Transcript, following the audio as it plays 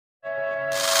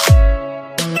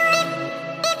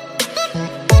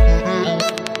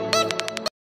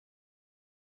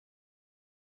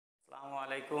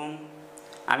আলাইকুম।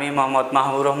 আমি মোহাম্মদ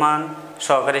মাহবুবুর রহমান,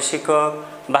 সহকারী শিক্ষক,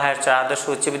 বাহেরচা আদর্শ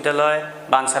উচ্চ বিদ্যালয়,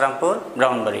 বাঞ্ছারামপুর,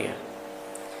 ব্রাহ্মণবাড়িয়া।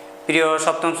 প্রিয়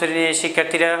সপ্তম শ্রেণীর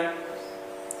শিক্ষার্থীরা,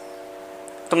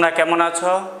 তোমরা কেমন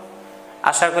আছো?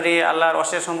 আশা করি আল্লাহর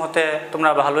অশেষ রহমতে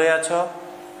তোমরা ভালোই আছো।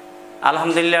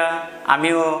 আলহামদুলিল্লাহ,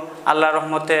 আমিও আল্লাহর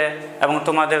রহমতে এবং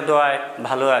তোমাদের দোয়ায়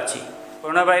ভালো আছি।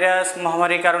 করোনা ভাইরাস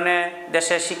মহামারীর কারণে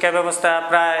দেশের শিক্ষা ব্যবস্থা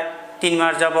প্রায় 3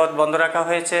 মাস যাবৎ বন্ধ রাখা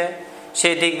হয়েছে।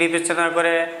 সেই দিক বিবেচনা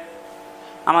করে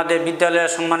আমাদের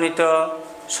বিদ্যালয়ের সম্মানিত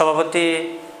সভাপতি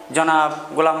জনাব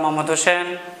গোলাম মোহাম্মদ হোসেন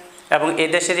এবং এই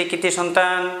দেশেরই কৃতি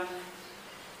সন্তান,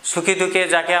 সুখী দুঃখে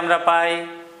যাকে আমরা পাই,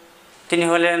 তিনি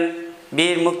হলেন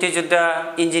বীর মুক্তিযোদ্ধা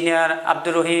ইঞ্জিনিয়ার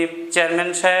আব্দুর রহিম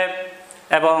চেয়ারম্যান সাহেব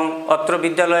এবং অত্র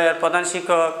বিদ্যালয়ের প্রধান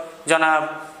শিক্ষক জনাব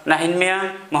নাহিন মিয়া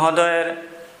মহোদয়ের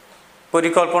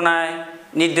পরিকল্পনায়,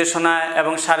 নির্দেশনায়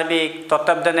এবং সার্বিক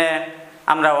তত্ত্বাবধানে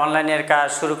আমরা অনলাইনের কাজ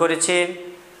শুরু করেছি।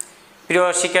 প্রিয়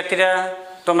শিক্ষার্থীরা,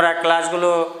 তোমরা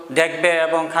ক্লাসগুলো দেখবে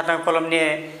এবং খাতা কলম নিয়ে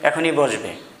এখনই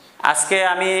বসবে। আজকে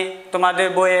আমি তোমাদের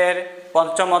বইয়ের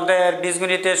 5ম অধ্যায়ের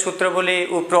বীজগণিতের সূত্রগুলি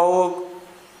ও প্রয়োগ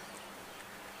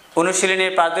অনুশীলনী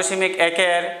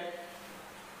 5.1-এর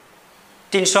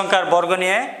 3 সংখ্যার বর্গ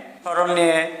নিয়ে সরল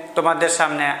নিয়ে তোমাদের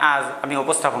সামনে আজ আমি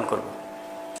উপস্থাপন করব।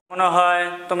 মনে হয়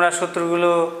তোমরা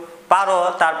সূত্রগুলো পারো,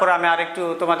 তারপর আমি আরেকটু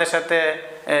তোমাদের সাথে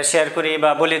শেয়ার করি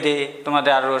বা বলে দিই,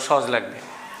 তোমাদের আরও সহজ লাগবে।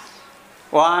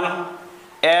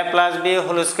 1a + b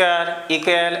whole square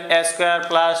equal a square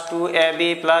plus 2ab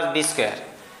plus b square.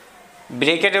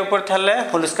 ব্র্যাকেটের উপর থাকলে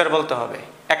হোল স্কয়ার বলতে হবে,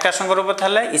 একটা সংখ্যার উপর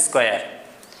থাকলে square.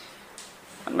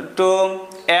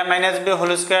 2a - b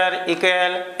whole square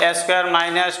equal a square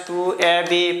minus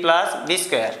 2ab plus b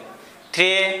square.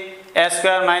 3a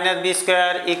square minus b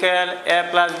square equal a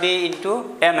plus b into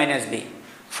a minus b।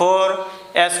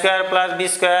 4a square plus b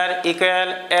square equal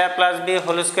a plus b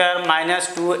whole square minus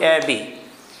 2ab।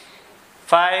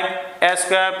 5a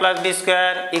square plus b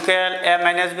square equal a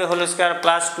minus b whole square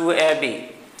plus 2ab।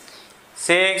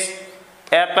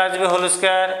 6a plus b whole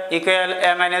square equal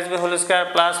a minus b whole square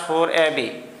plus 4ab।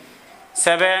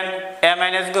 7a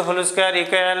minus b whole square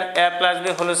equal a plus b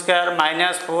whole square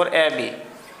minus 4ab।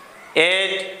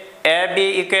 8ab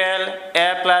equal a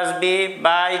plus b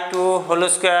by 2 whole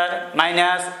square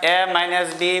minus a minus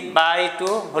b by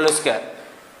 2 whole square.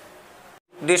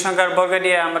 2 সংখ্যার বর্গ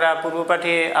দিয়ে আমরা পূর্ব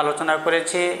পাঠে আলোচনা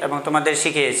করেছি এবং তোমাদের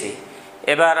শিখিয়েছি।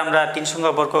 এবার আমরা 3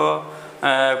 সংখ্যার বর্গ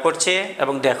করছি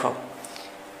এবং দেখো,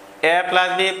 a plus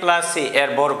b plus c এর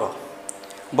বর্গ,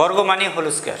 বর্গ মানে হোল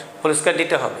স্কয়ার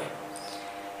দিতে হবে।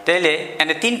 তাইলে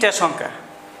এখানে 3টা সংখ্যা,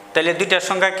 তাহলে 2টা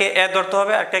সংখ্যাকে a ধরতে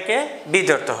হবে, একটাকে b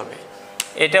ধরতে হবে।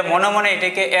 এটা মনে মনে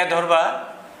এটাকে a ধরবা,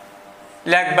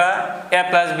 লিখবা a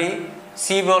প্লাস b,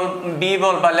 b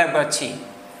বলবা, লিখবা c।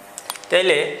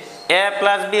 তাইলে a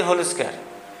plus b whole square,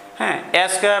 হ্যাঁ, a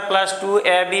square plus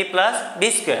 2ab plus b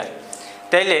square.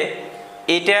 তাইলে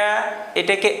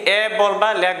এটাকে a বলবা,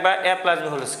 লিখবা a plus b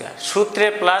whole square. সূত্রে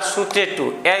প্লাস, সূত্রে 2,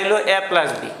 a হলো a plus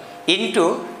b into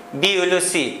b হলো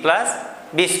c প্লাস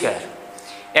b স্কয়ার।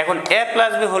 এখন a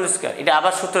plus b whole square, এটা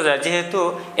আবার সূত্র যায়, যেহেতু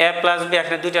a প্লাস b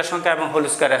এখানে 2টা সংখ্যা এবং হোল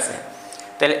স্কয়ার আছে,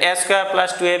 তাহলে a square plus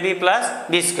 2ab plus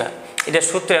b square. এটা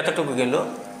সূত্র এতটুকু গেল।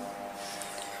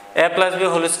 a plus b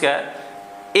whole square,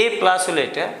 a plus হলো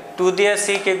এটা 2 দিয়ে c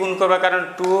কে গুণ করবা, কারণ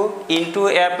 2 into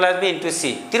a plus b into c,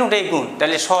 তিনটাই গুণ,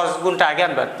 তাহলে সহজ গুণটা আগে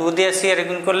আনবা। 2 দিয়ে c এর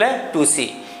গুণ করলে 2c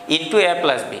into a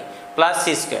plus b plus c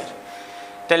square.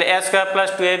 তাহলে a square plus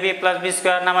 2ab plus b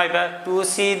square নামাইবা,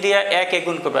 2c দিয়ে a কে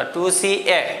গুণ করবা,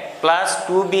 2ca প্লাস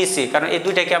 2bc, কারণ এই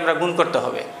দুইটাকে আমরা গুণ করতে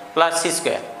হবে, প্লাস c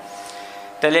স্কয়ার।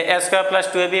 তাহলে a square plus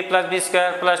 2ab plus b square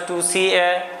plus 2ca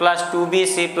plus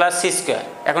 2bc plus c square.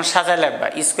 এখন সাজায় লিখবা,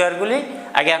 স্কয়ারগুলি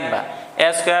আগে আনবা, a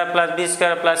square plus b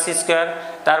square plus c square,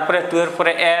 তারপরে 2 এর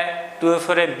পরে a, 2 এর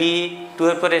পরে b, 2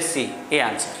 এর পরে c, এই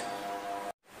আনসার।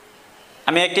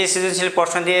 আমি একটি সৃজনশীল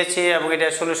প্রশ্ন দিয়েছি এবং এটা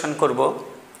সলিউশন করব।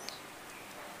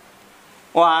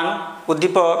 1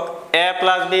 উদ্দীপক a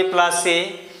plus b plus c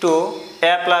two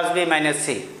a plus b minus c।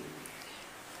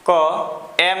 ক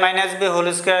a minus b whole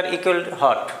square equal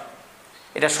hot,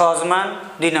 এটা সহজ মান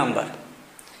 2 নম্বর।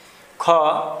 খ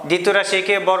দ্বিতীয়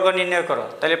রাশিকে বর্গ নির্ণয় করো,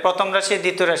 তাহলে প্রথম রাশি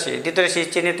দ্বিতীয় রাশি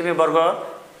চিহ্নে তুমি বর্গ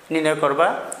নির্ণয় করবা,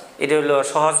 এটা হলো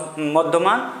সহজ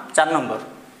মধ্যমান 4 নম্বর।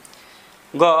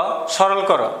 গ সরল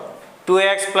করো,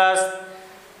 2x plus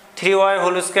 3y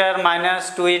whole square minus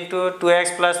 2 into 2x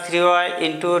plus 3y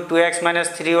into 2x minus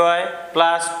 3y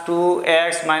plus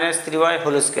 2x minus 3y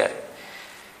whole square.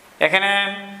 এখানে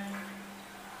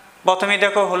প্রথমেই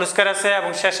দেখো হোল স্কয়ার আছে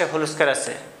এবং শেষে হোল স্কয়ার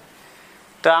আছে,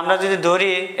 তো আমরা যদি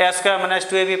ধরি a square minus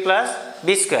 2ab plus b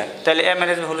square, তাহলে a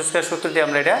minus b whole square সূত্র দিয়ে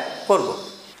আমরা এটা করব।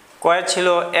 কয় ছিল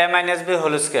a minus b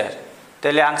whole square,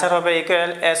 তাহলে আনসার হবে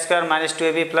ইকুয়াল এ square minus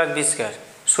 2ab plus B square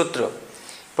সূত্র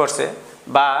পড়ছে,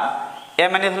 বা এ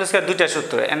মাইনাস হোল স্কোয়ার দুইটা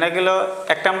সূত্র এনে গেল।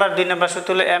 1 নম্বর 2 নম্বর সূত্র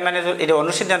হলো এ মাইনাস, এটা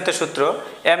অনুসিদ্ধান্তের সূত্র,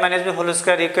 এ minus B whole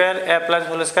square equal এ plus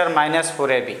whole square minus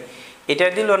 4ab। এটা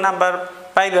দিল নাম্বার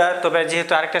পাইবা, তবে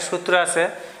যেহেতু আরেকটা সূত্র আছে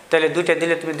তাহলে দুইটা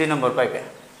দিলে তুমি 2 নম্বর পাইবে।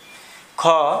 খ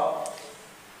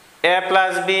এ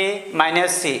প্লাস বি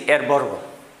মাইনাস সি এর বর্গ,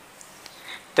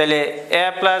 তাহলে এ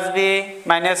plus B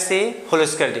minus C whole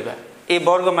square দিবা, এই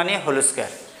বর্গ মানে হোল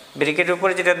স্কোয়ার, ব্র্যাকেটের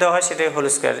উপরে যেটা দেওয়া হয় সেটাই হোল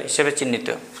স্কোয়ার হিসেবে চিহ্নিত।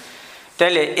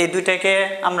 তাহলে এই দুইটাকে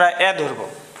আমরা এ ধরবো,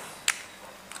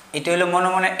 এটা হলো মনে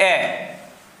মনে এ,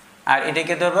 আর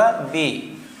এটাকে ধরবা বি।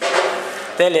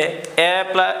 তাহলে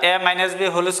এ minus B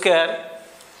whole square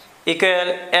equal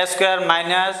এ স্কোয়ার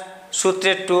মাইনাস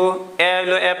সূত্রের 2, এ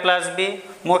হলো এ প্লাস বি,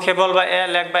 মুখে বলবা এ,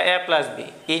 লেখবা এ plus B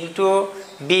into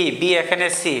B, B এখানে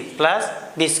সি প্লাস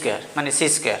বি স্কোয়ার মানে সি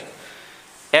স্কোয়ার।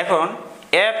 এখন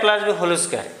এ প্লাস বি হোল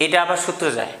স্কোয়ার এটা আবার সূত্র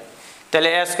যায়, তাহলে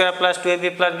এ square plus 2ab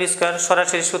plus B square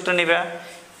সরাসরি সূত্র নিবা।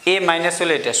 এ মাইনাস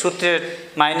হলো এটা সূত্রের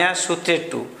মাইনাস সূত্রের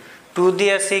 2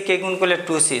 দিয়ে সি কে গুণ করলে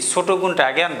 2c, ছোট গুণটা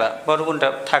আগে আনবা, বড় গুণটা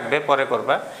থাকবে পরে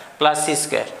করবা, প্লাস সি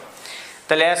স্কোয়ার।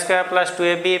 তাহলে এ square plus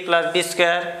 2ab plus B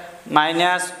square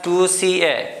minus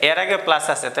 2ca, এর আগে প্লাস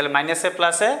আছে তাহলে মাইনাসে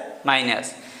প্লাসে মাইনাস,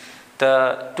 তো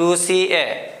 2ca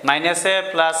মাইনাসে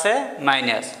প্লাসে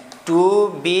minus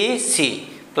 2bc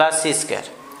plus C square.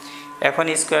 এখন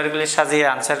স্কোয়ারগুলি সাজিয়ে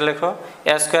আনসার লেখো,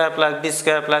 এ square plus B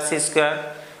square plus C square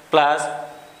plus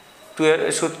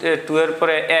 2 এর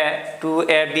পরে এ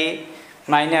 2ab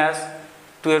মাইনাস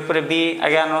 2 এর পরে বি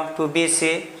আগে আনো 2bc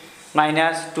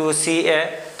মাইনাস 2ca,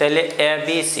 তাহলে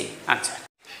abc আনসার।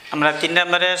 আমরা 3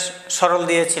 নম্বরে সরল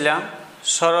দিয়েছিলাম,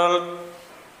 সরল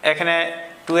এখানে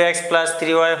 2x plus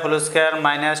 3y whole square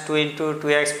minus 2 into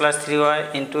 2x plus 3y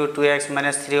into 2x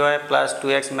minus 3y plus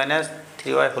 2x minus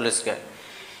 3y whole square.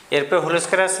 এরপর হোল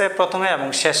স্কোয়ার আছে প্রথমে এবং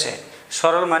শেষে।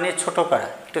 সরল মানে ছোট করা,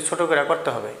 একটু ছোট করে করতে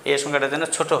হবে, এই সংখ্যাটা যেন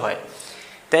ছোট হয়।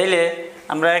 তাইলে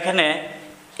আমরা এখানে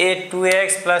এ 2x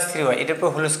প্লাস 3y এটার উপর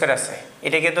হোল স্কোয়ার আছে,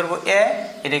 এটাকে ধরবো এ,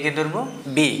 এটাকে ধরবো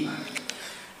বি।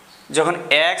 যখন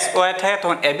এক্স ওয়াই থাকে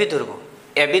তখন এবি ধরবো,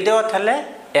 এবি দেওয়া থাকলে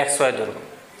এক্স ওয়াই ধরবো।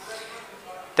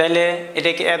 তাহলে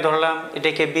এটাকে এ ধরলাম,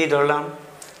 এটাকে বি ধরলাম,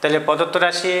 তাহলে প্রদত্ত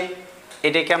রাশি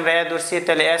এটাকে আমরা এ ধরছি,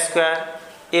 তাহলে এ স্কোয়ার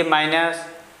এ মাইনাস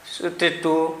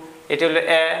 2, এটা হলো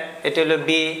এ, এটা হলো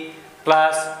বি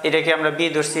প্লাস এটাকে আমরা বি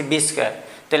ধরছি বি স্কোয়ার,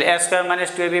 তাহলে এ square minus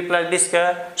 2ab plus B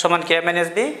square সমান কে মাইনাস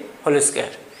বি হোল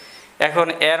স্কোয়ার। এখন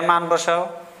এর মান বসাও,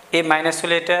 এ মাইনাস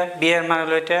হলো এটা, বি এর মান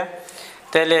হলো এটা,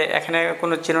 তাহলে এখানে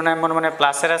কোনো চিহ্ন নাই, মনে মনে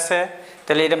প্লাসের আছে,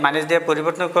 তাহলে এটা মাইনাস দিয়ে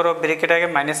পরিবর্তন করো, ব্র্যাকেট আগে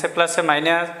মাইনাসে প্লাসে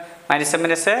মাইনাস, মাইনাসে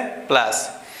মাইনাসে প্লাস,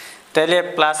 তাহলে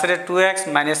প্লাসের 2x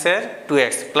মাইনাসের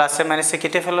 2x, প্লাসে মাইনাসে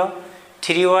কেটে ফেলো,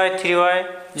 3y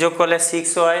যোগ করলে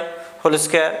 6y হোল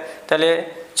স্কোয়ার, তাহলে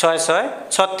 6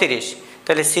 6 36,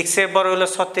 তাহলে 6 এর বর্গ হলো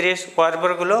 36, ওয়ার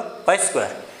বর্গ হলো y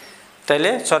স্কোয়ার, তাহলে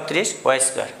 36y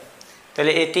স্কোয়ার।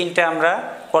 তাহলে এই তিনটা আমরা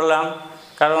করলাম,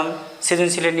 কারণ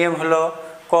সৃজনশীলের নিয়ম হলো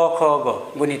ক খ গ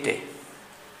গণিতে।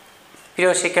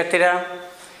 প্রিয় শিক্ষার্থীরা,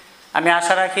 আমি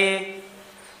আশা রাখি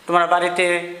তোমরা বাড়িতে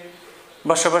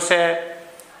বসে বসে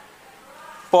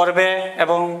পড়বে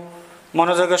এবং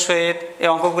মনোযোগের সহিত এই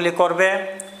অঙ্কগুলি করবে,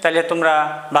 তাহলে তোমরা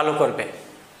ভালো করবে।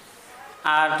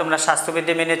 আর তোমরা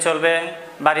স্বাস্থ্যবিধি মেনে চলবে,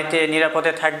 বাড়িতে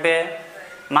নিরাপদে থাকবে,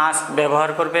 মাস্ক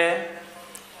ব্যবহার করবে,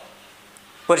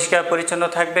 পরিষ্কার পরিচ্ছন্ন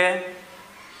থাকবে।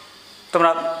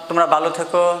 তোমরা ভালো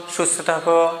থেকো, সুস্থ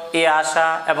থাকো, এই আশা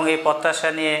এবং এই প্রত্যাশা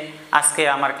নিয়ে আজকে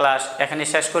আমার ক্লাস এখানে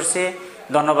শেষ করছি।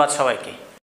 ধন্যবাদ সবাইকে।